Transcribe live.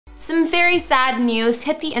Some very sad news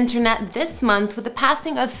hit the internet this month with the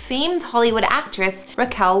passing of famed Hollywood actress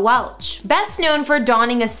Raquel Welch. Best known for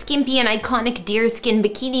donning a skimpy and iconic deerskin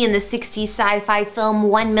bikini in the 60s sci-fi film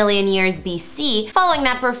 1 Million Years BC, following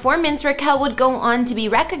that performance, Raquel would go on to be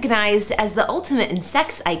recognized as the ultimate in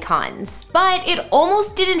sex icons. But it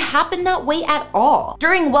almost didn't happen that way at all.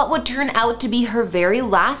 During what would turn out to be her very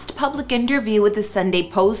last public interview with the Sunday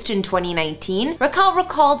Post in 2019, Raquel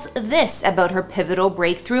recalls this about her pivotal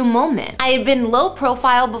breakthrough moment. "I had been low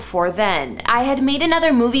profile before then. I had made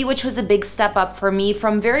another movie which was a big step up for me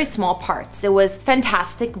from very small parts. It was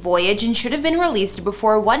Fantastic Voyage and should have been released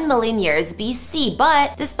before 1 million years BC,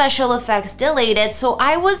 but the special effects delayed it, so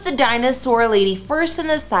I was the dinosaur lady first and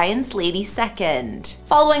the science lady second."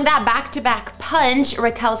 Following that back-to-back punch,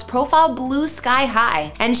 Raquel's profile blew sky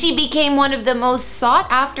high, and she became one of the most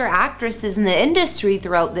sought-after actresses in the industry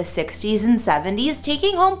throughout the 60s and 70s,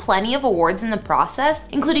 taking home plenty of awards in the process,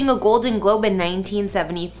 including a Golden Globe in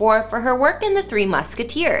 1974 for her work in the Three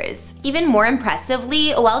Musketeers. Even more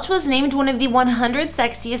impressively, Welch was named one of the 100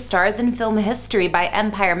 sexiest stars in film history by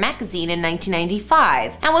Empire magazine in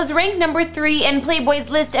 1995, and was ranked number 3 in Playboy's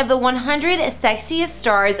list of the 100 sexiest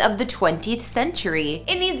stars of the 20th century.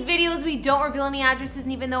 In these videos, we don't reveal any addresses,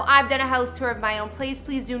 and even though I've done a house tour of my own place,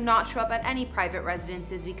 please do not show up at any private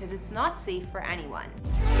residences because it's not safe for anyone.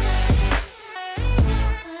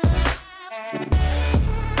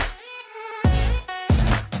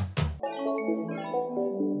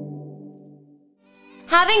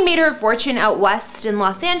 Having made her fortune out west in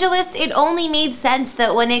Los Angeles, it only made sense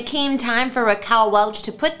that when it came time for Raquel Welch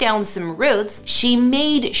to put down some roots, she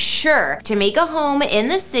made sure to make a home in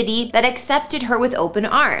the city that accepted her with open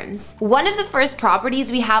arms. One of the first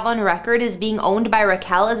properties we have on record as being owned by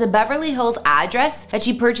Raquel is a Beverly Hills address that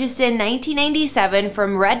she purchased in 1997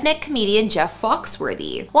 from redneck comedian Jeff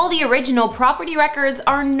Foxworthy. While the original property records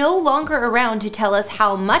are no longer around to tell us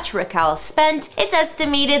how much Raquel spent, it's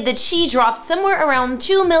estimated that she dropped somewhere around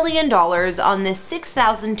 $2 million on this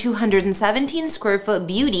 6,217 square foot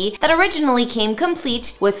beauty that originally came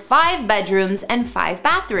complete with 5 bedrooms and 5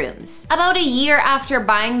 bathrooms. About a year after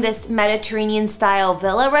buying this Mediterranean-style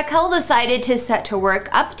villa, Raquel decided to set to work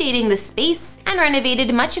updating the space and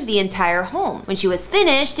renovated much of the entire home. When she was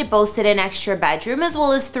finished, it boasted an extra bedroom as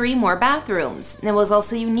well as 3 more bathrooms. It was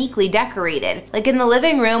also uniquely decorated, like in the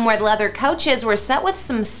living room where the leather couches were set with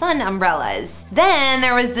some sun umbrellas. Then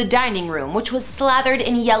there was the dining room, which was slathered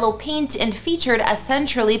in yellow paint and featured a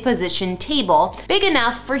centrally positioned table, big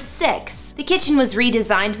enough for 6. The kitchen was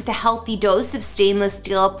redesigned with a healthy dose of stainless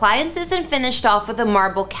steel appliances and finished off with a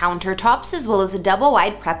marble countertops as well as a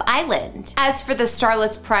double-wide prep island. As for the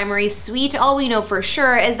starlet's primary suite, all we know for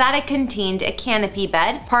sure is that it contained a canopy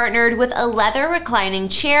bed, partnered with a leather reclining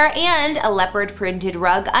chair and a leopard printed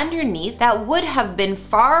rug underneath that would have been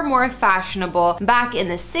far more fashionable back in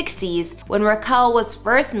the 60s when Raquel was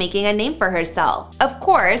first making a name for herself. Of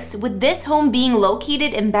course, with this home being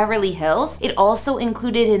located in Beverly Hills, it also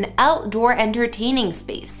included an outdoor entertaining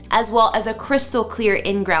space, as well as a crystal clear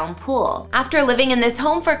in-ground pool. After living in this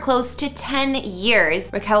home for close to 10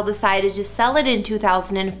 years, Raquel decided to sell it in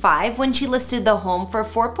 2005 when she listed the home for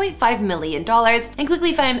 $4.5 million and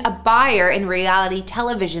quickly found a buyer in reality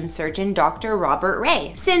television surgeon Dr. Robert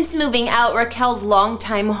Ray. Since moving out, Raquel's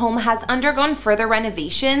longtime home has undergone further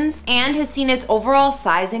renovations and has seen its overall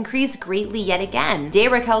size increase greatly yet again. Today,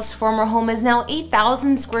 Raquel's former home is now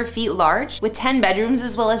 8,000 square feet large with 10 bedrooms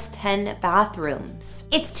as well as 10 bathrooms.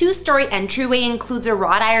 Its 2-story entryway includes a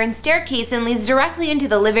wrought iron staircase and leads directly into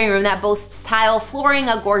the living room that boasts tile flooring,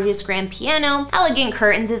 a gorgeous grand piano, elegant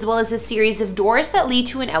curtains, as well as a series of doors that lead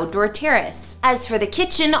to an outdoor terrace. As for the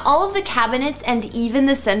kitchen, all of the cabinets and even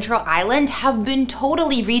the central island have been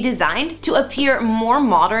totally redesigned to appear more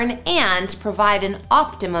modern and provide an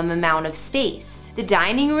optimum amount of space. The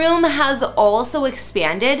dining room has also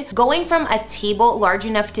expanded, going from a table large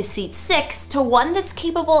enough to seat 6 to one that's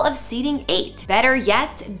capable of seating 8. Better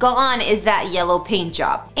yet, gone is that yellow paint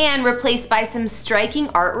job, and replaced by some striking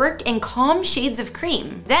artwork in calm shades of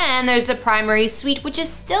cream. Then there's the primary suite, which is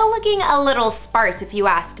still looking a little sparse if you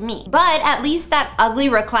ask me, but at least that ugly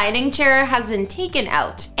reclining chair has been taken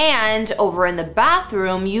out. And over in the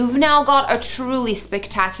bathroom, you've now got a truly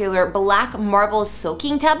spectacular black marble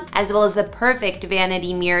soaking tub, as well as the perfect perfect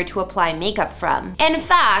vanity mirror to apply makeup from. In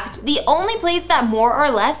fact, the only place that more or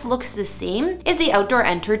less looks the same is the outdoor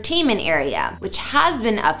entertainment area, which has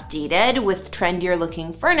been updated with trendier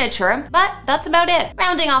looking furniture, but that's about it.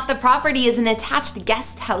 Rounding off the property is an attached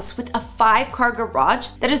guest house with a 5-car garage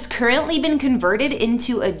that has currently been converted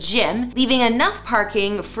into a gym, leaving enough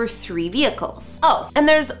parking for 3 vehicles. Oh, and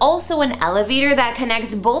there's also an elevator that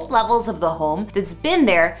connects both levels of the home that's been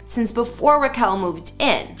there since before Raquel moved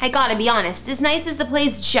in. I gotta be honest, as nice as the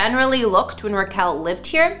place generally looked when Raquel lived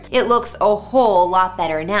here, it looks a whole lot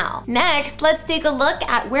better now. Next, let's take a look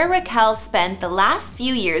at where Raquel spent the last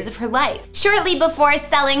few years of her life. Shortly before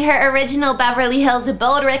selling her original Beverly Hills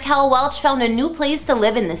abode, Raquel Welch found a new place to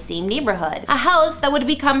live in the same neighborhood, a house that would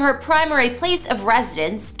become her primary place of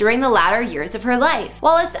residence during the latter years of her life.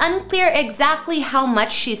 While it's unclear exactly how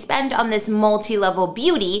much she spent on this multi-level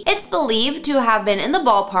beauty, it's believed to have been in the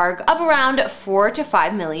ballpark of around $4 to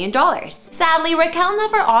 $5 million. Sadly, Raquel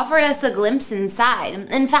never offered us a glimpse inside.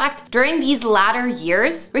 In fact, during these latter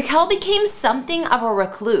years, Raquel became something of a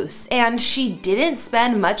recluse, and she didn't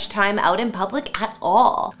spend much time out in public at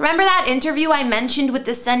all. Remember that interview I mentioned with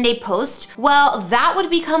the Sunday Post? Well, that would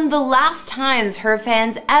become the last times her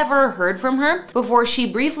fans ever heard from her before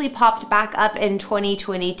she briefly popped back up in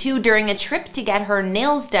 2022 during a trip to get her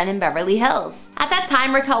nails done in Beverly Hills. At that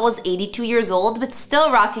time, Raquel was 82 years old, but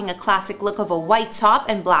still rocking a classic look of a white top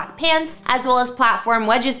and black pants, as well as platform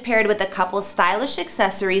wedges paired with a couple stylish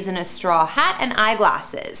accessories and a straw hat and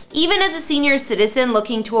eyeglasses. Even as a senior citizen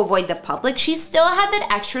looking to avoid the public, she still had that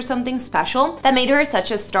extra something special that made her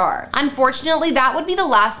such a star. Unfortunately, that would be the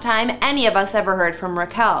last time any of us ever heard from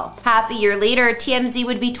Raquel. Half a year later, TMZ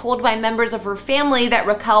would be told by members of her family that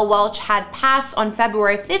Raquel Welch had passed on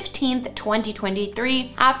February 15th,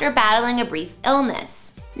 2023 after battling a brief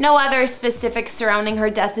illness. No other specifics surrounding her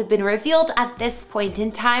death have been revealed at this point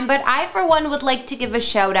in time, but I for one would like to give a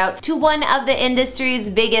shout out to one of the industry's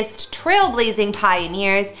biggest trailblazing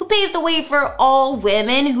pioneers who paved the way for all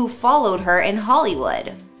women who followed her in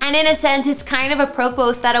Hollywood. And in a sense, it's kind of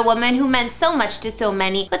apropos that a woman who meant so much to so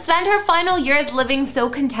many would spend her final years living so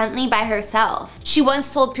contently by herself. She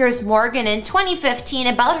once told Piers Morgan in 2015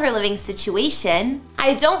 about her living situation,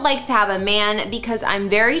 "I don't like to have a man because I'm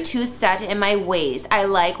very too set in my ways. I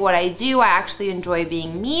like what I do, I actually enjoy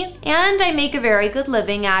being me, and I make a very good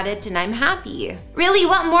living at it and I'm happy." Really,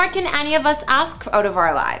 what more can any of us ask out of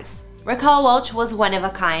our lives? Raquel Welch was one of a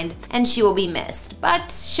kind, and she will be missed,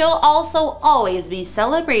 but she'll also always be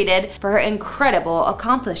celebrated for her incredible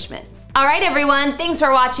accomplishments. Alright everyone, thanks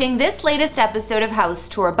for watching this latest episode of House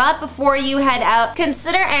Tour, but before you head out,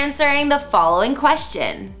 consider answering the following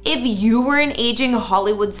question. If you were an aging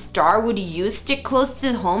Hollywood star, would you stick close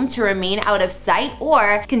to home to remain out of sight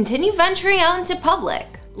or continue venturing out into public?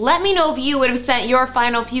 Let me know if you would have spent your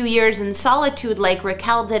final few years in solitude like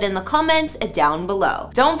Raquel did in the comments down below.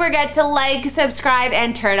 Don't forget to like, subscribe,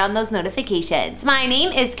 and turn on those notifications. My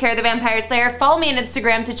name is Kara the Vampire Slayer. Follow me on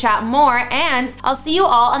Instagram to chat more, and I'll see you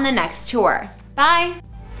all on the next tour. Bye!